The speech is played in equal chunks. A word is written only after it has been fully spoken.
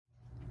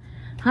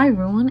Hi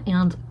everyone,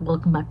 and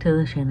welcome back to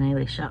the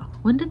Shannon Show.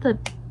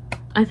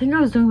 I think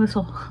I was doing this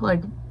all,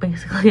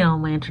 basically all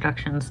my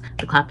introductions,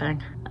 the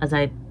clapping, as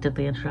I did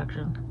the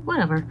introduction.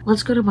 Whatever.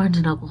 Let's go to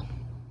Barnes & Noble.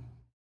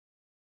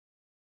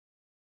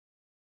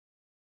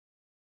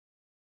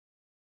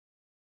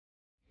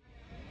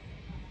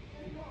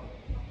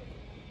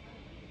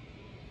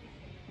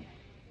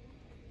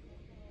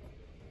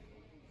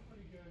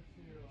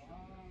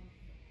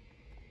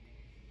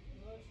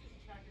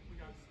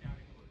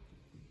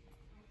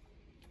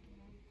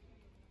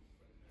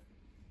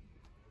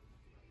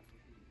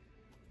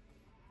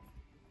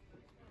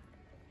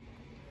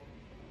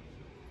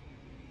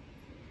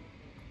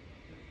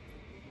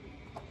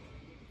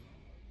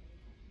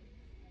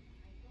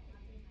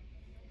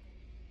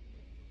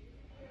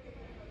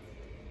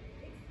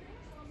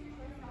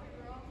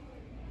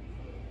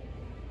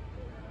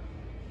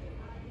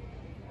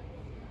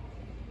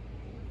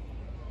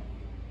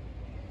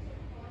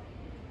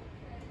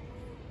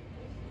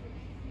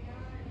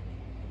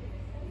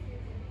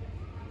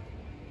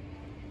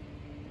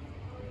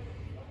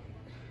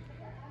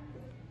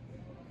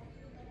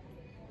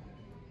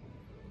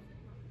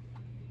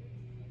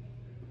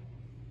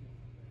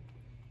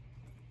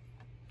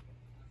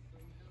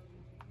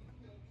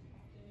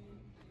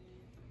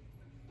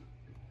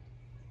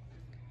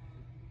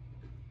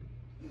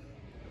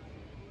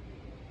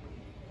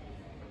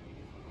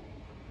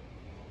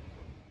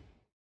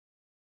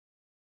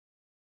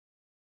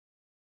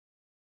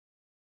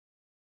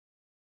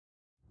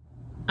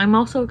 I'm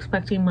also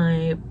expecting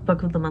my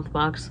book of the month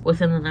box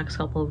within the next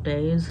couple of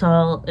days, so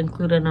I'll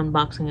include an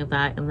unboxing of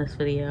that in this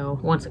video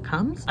once it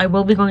comes. I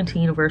will be going to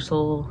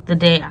Universal the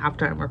day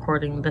after I'm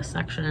recording this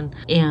section,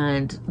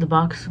 and the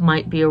box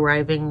might be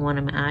arriving when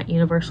I'm at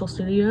Universal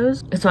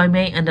Studios, so I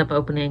may end up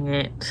opening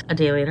it a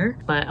day later,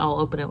 but I'll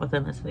open it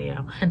within this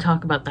video and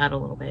talk about that a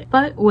little bit.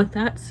 But with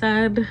that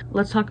said,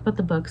 let's talk about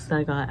the books that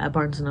I got at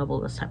Barnes & Noble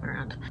this time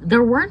around.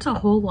 There weren't a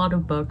whole lot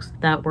of books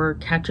that were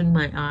catching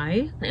my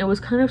eye. It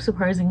was kind of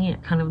surprising,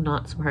 yet kind of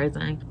not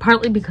surprising,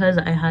 partly because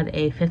I had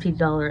a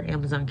 $50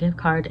 Amazon gift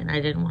card and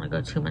I didn't want to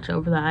go too much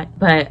over that,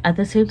 but at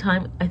the same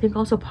time I think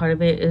also part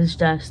of it is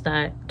just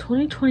that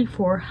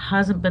 2024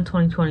 hasn't been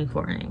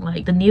 2024ing.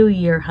 Like, the new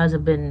year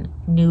hasn't been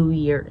new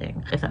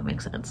yearing, if that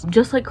makes sense.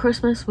 Just like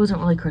Christmas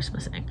wasn't really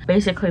Christmasing.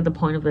 Basically the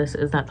point of this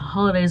is that the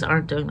holidays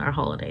aren't doing their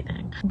holiday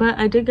thing. But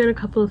I did get a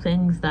couple of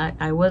things that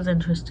I was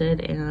interested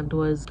and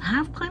was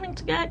half planning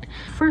to get.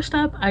 First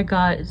up, I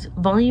got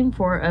volume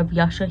 4 of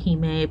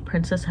Yashahime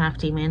Princess Half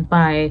Demon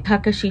by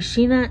Takashi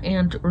Shina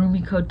and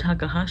Rumiko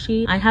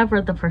Takahashi. I have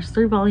read the first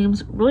 3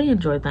 volumes, really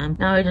enjoyed them.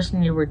 Now I just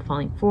need to read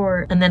volume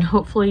 4, and then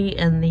hopefully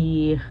in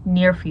the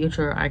near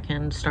future I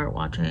can start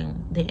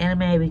watching the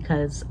anime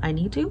because I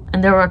need to.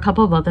 And there were a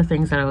couple of other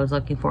things that I was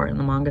looking for in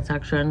the manga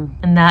section,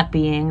 and that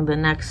being the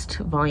next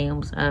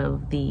volumes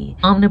of the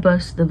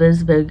Omnibus, the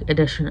Vizbig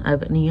edition of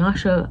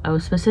Inuyasha. I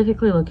was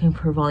specifically looking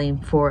for volume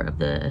 4 of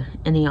the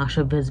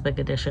Inuyasha Vizbig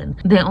edition.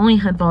 They only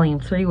had volume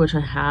 3, which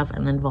I have,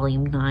 and then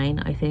volume 9,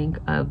 I think,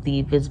 of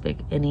the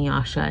Vizbig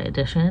Inuyasha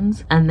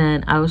editions. And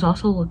then I was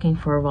also looking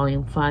for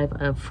volume 5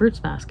 of Fruits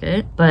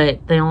Basket,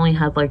 but they only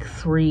had like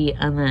 3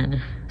 and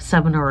then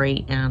 7 or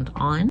 8 and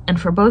on. And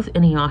for both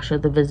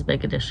Inuyasha, the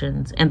Vizbig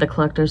editions, and the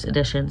collector's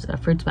editions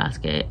of Fruits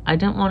Basket, I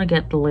didn't want to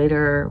get the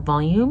later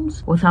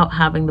volumes without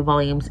having the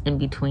volumes in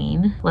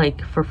between.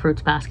 Like for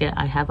Fruits Basket,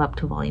 I have up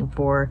to volume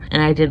 4,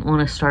 and I didn't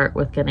want to start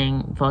with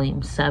getting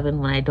volume 7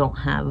 when I don't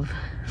have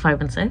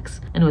 5 and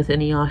 6. And with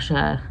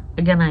Inuyasha,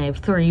 again, I have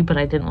 3, but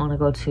I didn't want to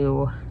go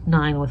to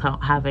 9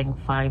 without having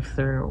 5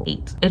 through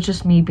 8. It's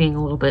just me being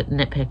a little bit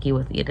nitpicky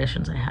with the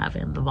editions I have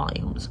in the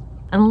volumes.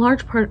 And a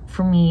large part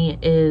for me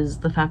is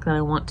the fact that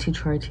I want to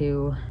try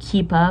to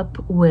keep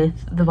up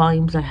with the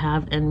volumes I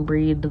have and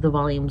read the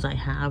volumes I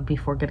have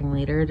before getting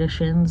later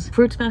editions.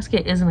 Fruits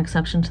Basket is an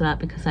exception to that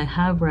because I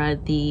have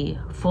read the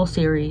full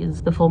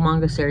series, the full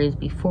manga series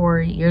before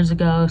years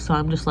ago, so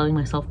I'm just letting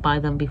myself buy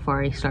them before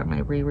I start my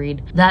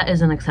reread. That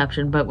is an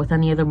exception, but with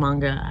any other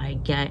manga I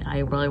get,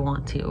 I really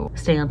want to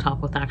stay on top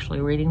with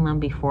actually reading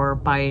them before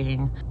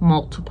buying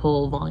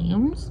multiple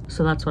volumes.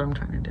 So that's what I'm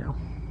trying to do.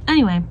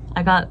 Anyway,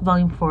 I got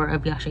volume 4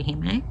 of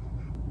Yashahime.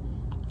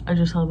 I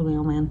just saw the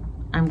mailman.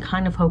 I'm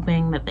kind of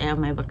hoping that they have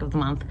my book of the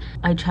month.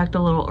 I checked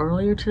a little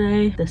earlier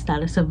today the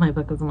status of my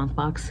book of the month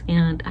box,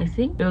 and I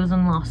think it was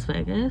in Las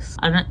Vegas.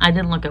 I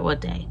didn't look at what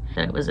day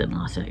that it was in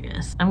Las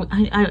Vegas.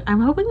 I'm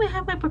hoping they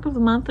have my book of the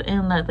month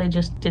and that they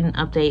just didn't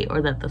update,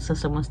 or that the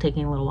system was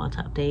taking a little while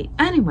to update.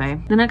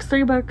 Anyway, the next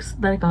 3 books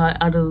that I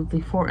got out of the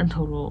 4 in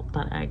total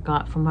that I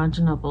got from Barnes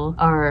 & Noble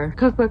are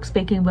cookbooks,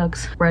 baking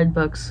books, bread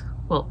books,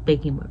 well,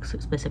 baking books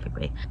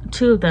specifically.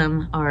 2 of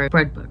them are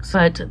bread books,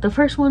 but the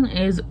first one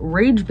is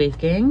Rage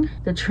Baking: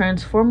 The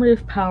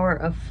Transformative Power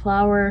of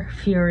Flour,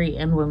 Fury,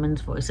 and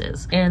Women's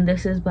Voices. And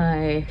this is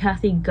by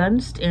Kathy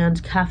Gunst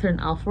and Catherine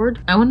Alford.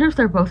 I wonder if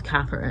they're both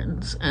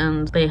Catherines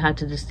and they had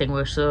to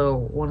distinguish,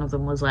 so one of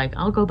them was like,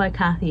 I'll go by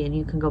Kathy and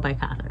you can go by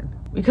Catherine.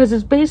 Because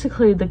it's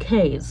basically the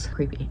K's.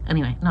 Creepy.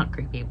 Anyway, not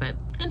creepy, but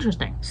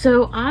interesting.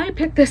 So I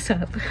picked this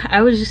up.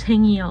 I was just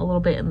hanging out a little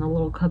bit in the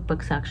little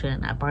cookbook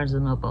section at Barnes &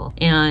 Noble.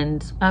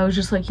 And I was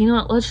just like, you know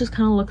what, let's just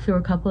kind of look through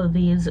a couple of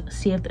these,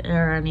 see if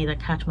there are any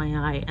that catch my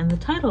eye. And the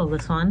title of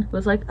this one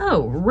was like,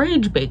 oh,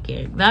 Rage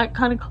Baking. That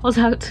kind of calls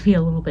out to me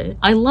a little bit.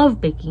 I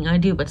love baking, I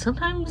do, but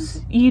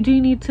sometimes you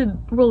do need to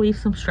relieve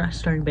some stress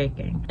during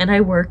baking. And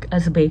I work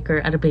as a baker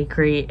at a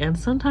bakery, and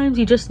sometimes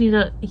you just need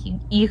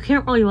you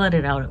can't really let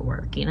it out at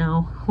work, you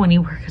know? When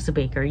you work as a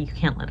baker, you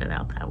can't let it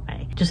out that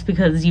way. Just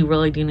because you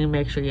really do need to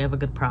make sure you have a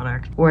good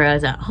product.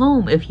 Whereas at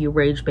home, if you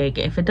rage bake,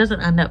 if it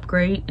doesn't end up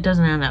great, it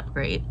doesn't end up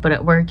great. But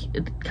at work,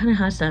 it kind of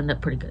has to end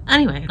up pretty good.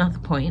 Anyway, not the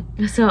point.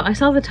 So I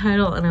saw the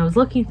title and I was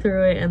looking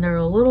through it, and there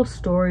were little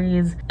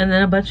stories and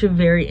then a bunch of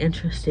very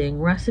interesting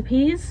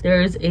recipes.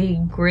 There's a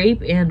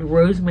grape and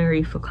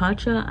rosemary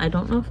focaccia. I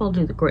don't know if I'll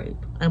do the grape.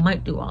 I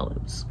might do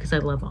olives because I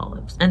love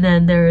olives. And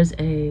then there's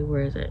a,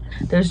 where is it?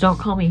 There's Don't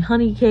Call Me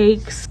Honey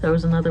Cakes. There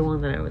was another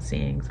one that I was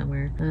seeing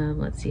somewhere.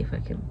 Let's see if I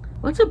can,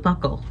 what's a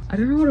buckle? I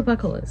don't know what a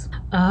buckle is.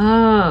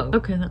 Oh,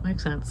 okay, that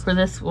makes sense. For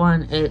this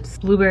one, it's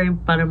blueberry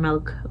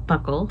buttermilk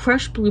buckle.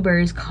 Fresh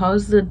blueberries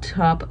cause the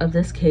top of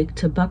this cake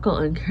to buckle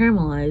and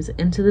caramelize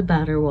into the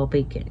batter while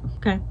baking.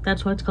 Okay,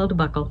 that's why it's called a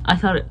buckle. I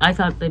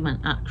thought they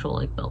meant actual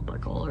like belt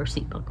buckle or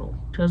seat buckle.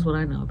 Shows what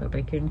I know about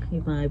baking,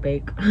 even I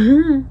bake.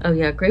 Oh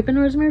yeah, grape and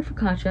rosemary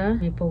focaccia,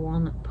 maple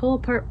walnut pull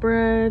apart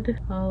bread,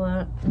 all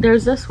that.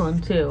 There's this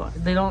one too.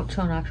 They don't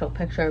show an actual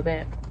picture of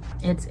it.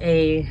 It's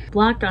a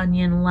black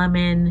onion,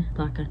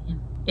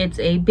 It's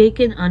a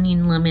bacon,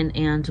 onion, lemon,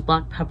 and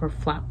black pepper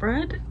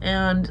flatbread,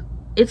 and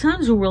it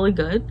sounds really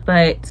good,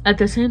 but at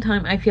the same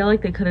time, I feel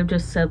like they could have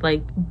just said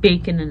like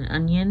bacon and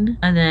onion,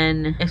 and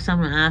then if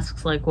someone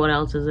asks like what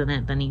else is in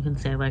it, then you can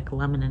say like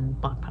lemon and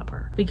black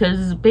pepper.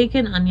 Because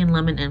bacon, onion,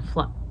 lemon, and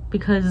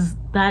because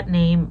that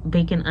name,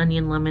 bacon,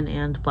 onion, lemon,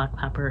 and black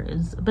pepper,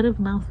 is a bit of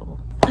a mouthful.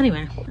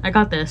 Anyway, I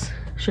got this.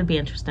 Should be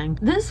interesting.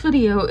 This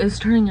video is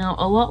turning out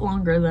a lot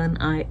longer than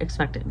I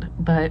expected,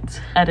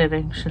 but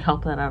editing should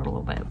help that out a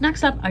little bit.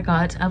 Next up, I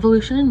got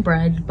Evolution in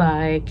Bread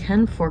by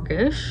Ken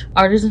Forkish,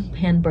 Artisan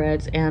Pan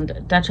Breads,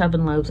 and Dutch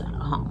Oven Loaves at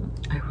Home.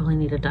 I really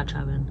need a Dutch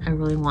oven. I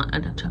really want a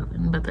Dutch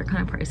oven, but they're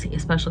kind of pricey,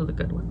 especially the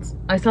good ones.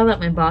 I saw that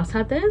my boss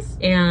had this,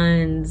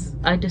 and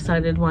I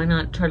decided why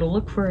not try to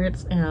look for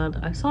it, and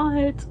I saw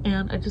it,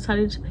 and I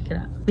decided to pick it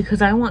up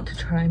because I want to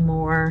try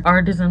more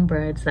artisan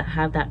breads that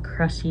have that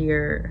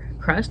crustier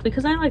crust,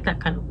 because I like that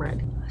kind of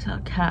bread. I saw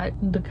a cat.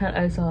 The cat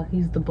I saw,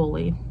 he's the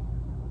bully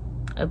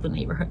of the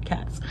neighborhood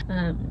cats.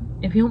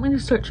 If you want me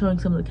to start showing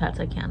some of the cats,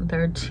 I can.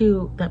 There are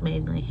 2 that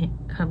mainly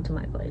come to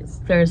my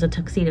place. There's a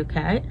tuxedo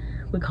cat.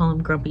 We call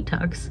him Grumpy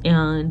Tux.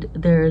 And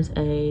there's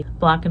a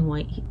black and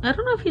white, I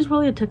don't know if he's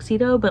really a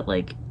tuxedo, but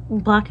like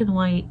black and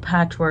white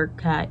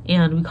patchwork cat,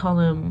 and we call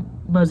him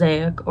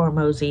Mosaic or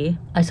Mosey.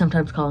 I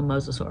sometimes call him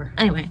Mosasaur.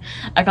 Anyway,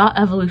 I got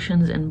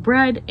Evolutions in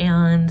Bread,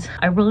 and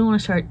I really want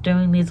to start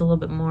doing these a little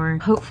bit more.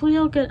 Hopefully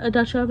I'll get a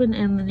Dutch oven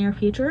in the near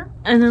future.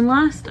 And then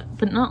last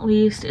but not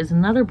least is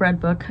another bread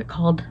book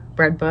called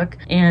Bread Book,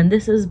 and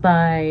this is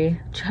by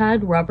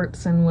Chad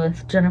Robertson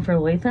with Jennifer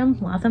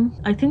Latham.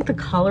 I think the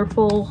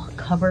colorful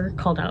cover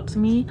called out to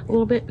me a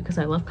little bit because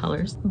I love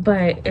colors,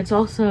 but it's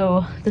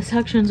also, the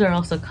sections are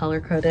also color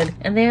coded,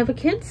 and they have a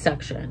kids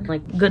section,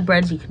 like good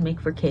breads you can make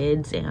for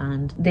kids,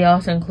 and they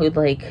also include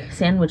like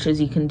sandwiches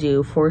you can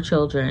do for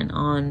children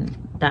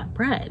on that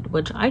bread,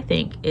 which I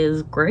think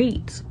is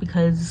great,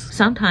 because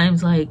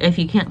sometimes like if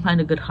you can't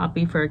find a good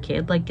hobby for a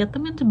kid, like get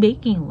them into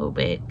baking a little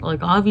bit,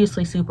 like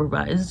obviously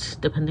supervised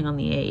depending on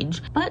the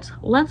age. But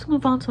let's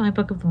move on to my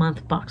book of the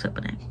month box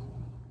opening.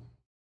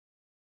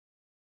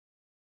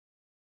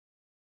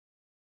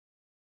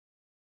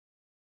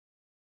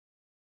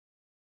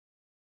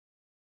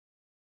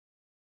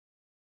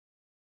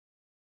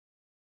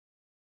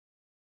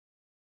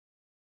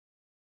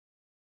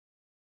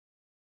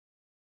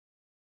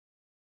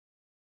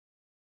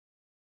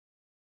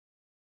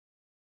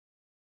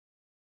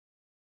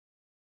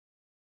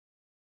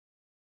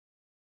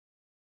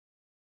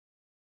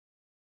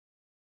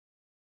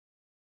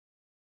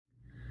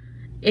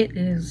 It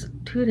is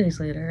 2 days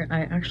later.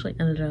 I actually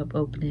ended up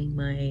opening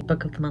my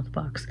book of the month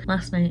box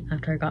last night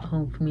after I got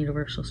home from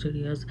Universal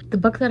Studios. The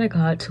book that I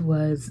got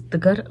was The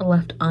Good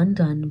Left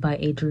Undone by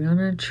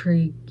Adriana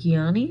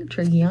Trigiani.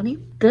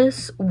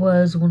 This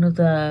was one of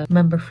the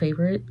member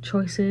favorite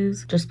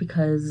choices just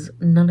because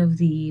none of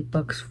the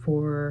books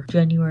for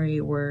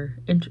January were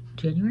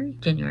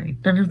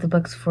None of the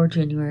books for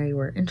January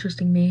were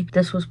interesting me.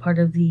 This was part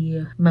of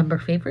the member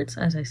favorites,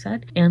 as I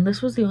said, and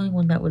this was the only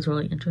one that was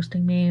really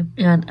interesting me,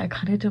 and I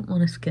kind I didn't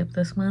want to skip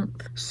this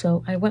month,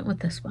 so I went with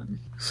this one.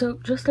 So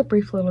just a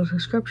brief little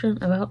description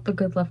about The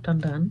Good Left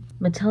Undone.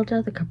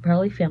 Matilda, the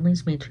Caprelli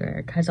family's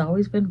matriarch, has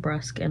always been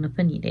brusque and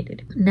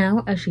opinionated.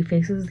 Now, as she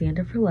faces the end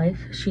of her life,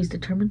 she's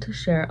determined to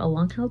share a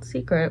long-held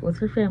secret with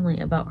her family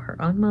about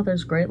her own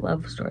mother's great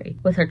love story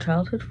with her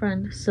childhood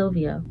friend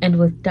Sylvia, and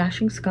with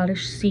dashing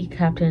Scottish sea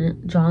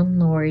captain John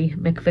Laurie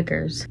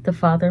McVickers, the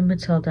father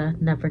Matilda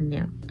never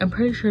knew. I'm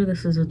pretty sure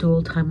this is a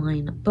dual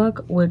timeline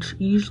book, which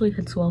usually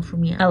hits well for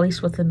me, at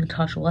least with the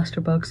Natasha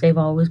Lester books. They've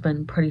always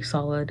been pretty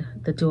solid,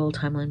 the dual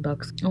timeline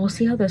books. And we'll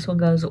see how this one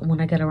goes when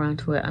I get around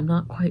to it. I'm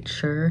not quite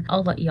sure.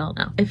 I'll let y'all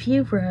know. If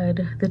you've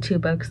read the two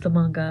books, the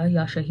manga,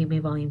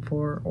 Yashahime Volume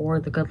 4 or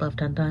The Good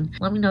Left Undone,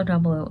 let me know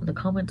down below in the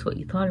comments what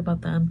you thought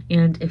about them.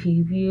 And if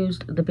you've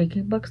used the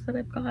baking books that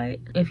I've got,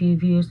 if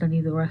you've used any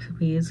of the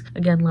recipes,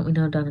 again, let me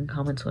know down in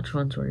comments which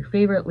ones were your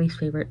favorite, least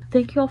favorite.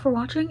 Thank you all for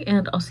watching,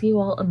 and I'll see you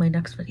all in my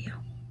next video.